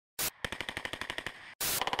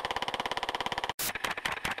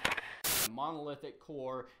monolithic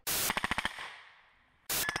core.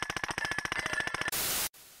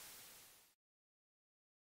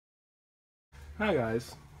 Hi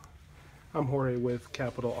guys, I'm Jorge with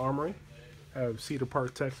Capital Armory out of Cedar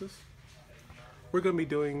Park, Texas. We're going to be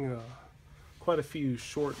doing quite a few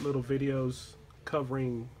short little videos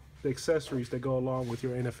covering the accessories that go along with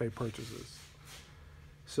your NFA purchases.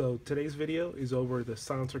 So today's video is over the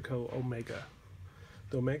SilencerCo Omega.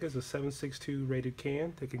 The Omega is a 7.62 rated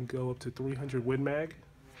can that can go up to 300 Win Mag,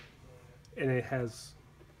 and it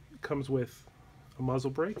comes with a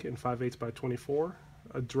muzzle brake in 5/8 by 24,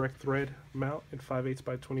 a direct thread mount in 5/8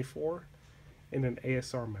 by 24, and an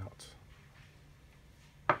ASR mount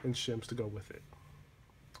and shims to go with it.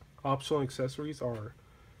 Optional accessories are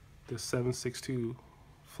the 7.62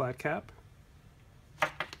 flat cap,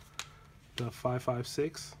 the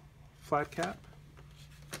 5.56 flat cap,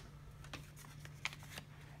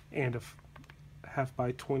 and a 1/2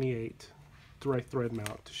 by 28 direct thread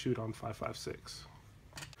mount to shoot on 5.56.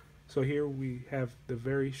 So here we have the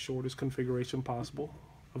very shortest configuration possible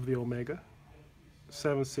of the Omega.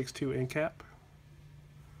 7.62 end cap,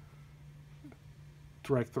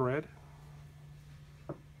 direct thread,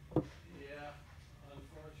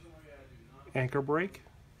 anchor brake,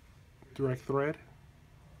 direct thread,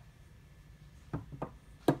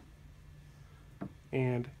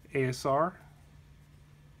 and ASR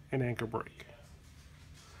and anchor brake.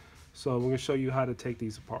 So we're going to show you how to take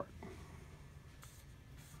these apart.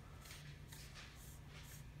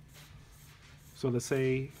 So let's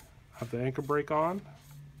say I have the anchor brake on,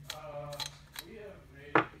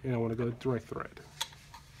 and I want to go direct thread.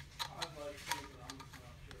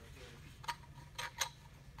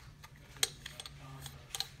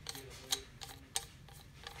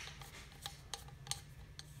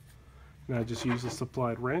 Now I just use a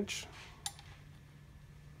supplied wrench.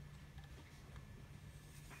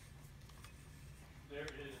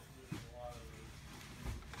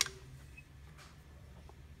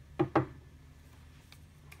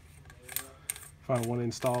 If I want to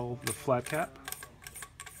install the flat cap,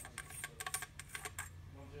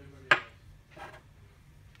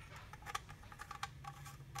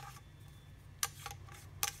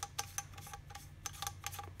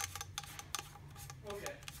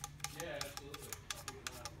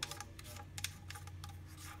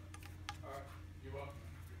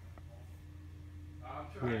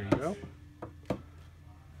 there you go.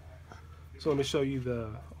 So let me show you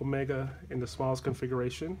the Omega in the smallest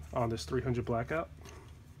configuration on this 300 blackout.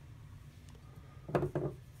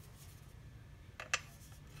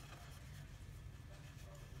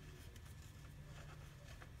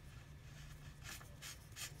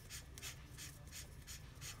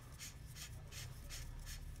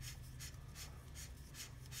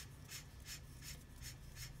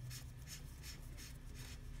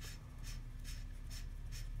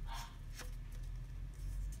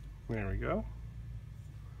 There we go.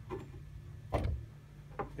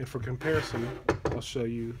 And for comparison, I'll show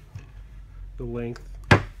you the length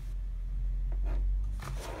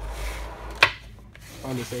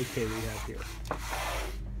on this AK we have here.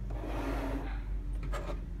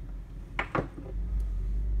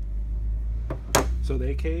 So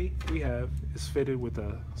the AK we have is fitted with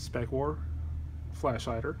a Spec War flash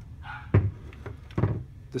hider.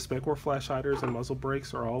 The Spec War flash hiders and muzzle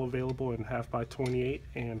brakes are all available in 1/2 by 28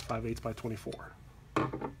 and 5/8 by 24.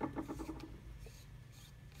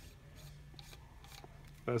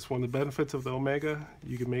 That's one of the benefits of the Omega.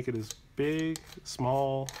 You can make it as big,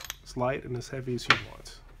 small, as light, and as heavy as you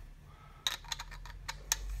want.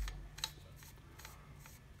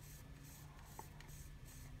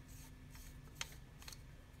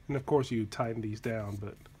 And of course you tighten these down,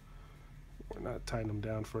 but we're not tightening them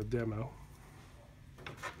down for a demo.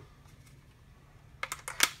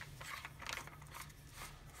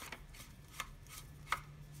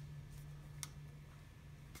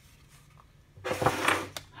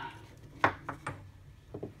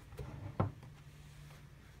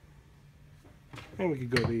 And we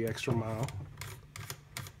could go the extra mile.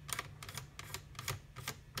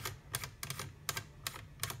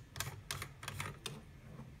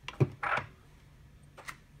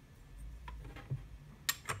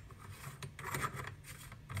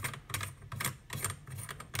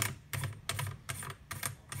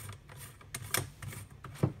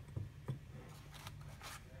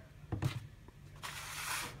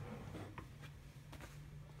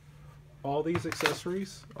 All these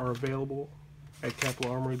accessories are available at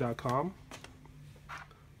capitalarmory.com.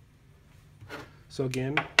 So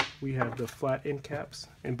again, we have the flat end caps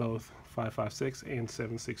in both 5.56 and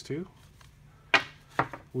 7.62.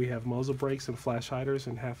 We have muzzle brakes and flash hiders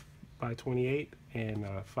in 1/2 by 28 and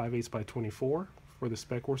 5/8 by 24 for the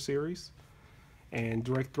Spec War series, and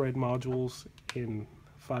direct thread modules in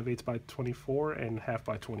 5/8 by 24 and 1/2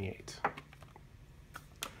 by 28.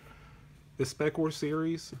 The Spec War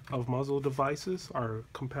series of muzzle devices are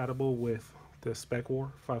compatible with the Spec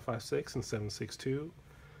War 5.56 and 7.62,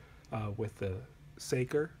 with the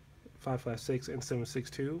Saker 5.56 and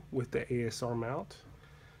 7.62 with the ASR mount,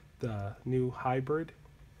 the new hybrid,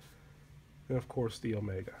 and of course the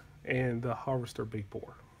Omega, and the Harvester Big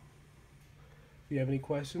Bore. If you have any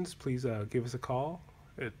questions, please give us a call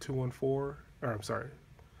at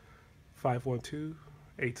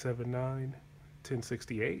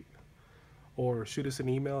 512-879-1068, or shoot us an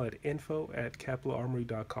email at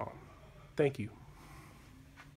info@capitalarmory.com. Thank you.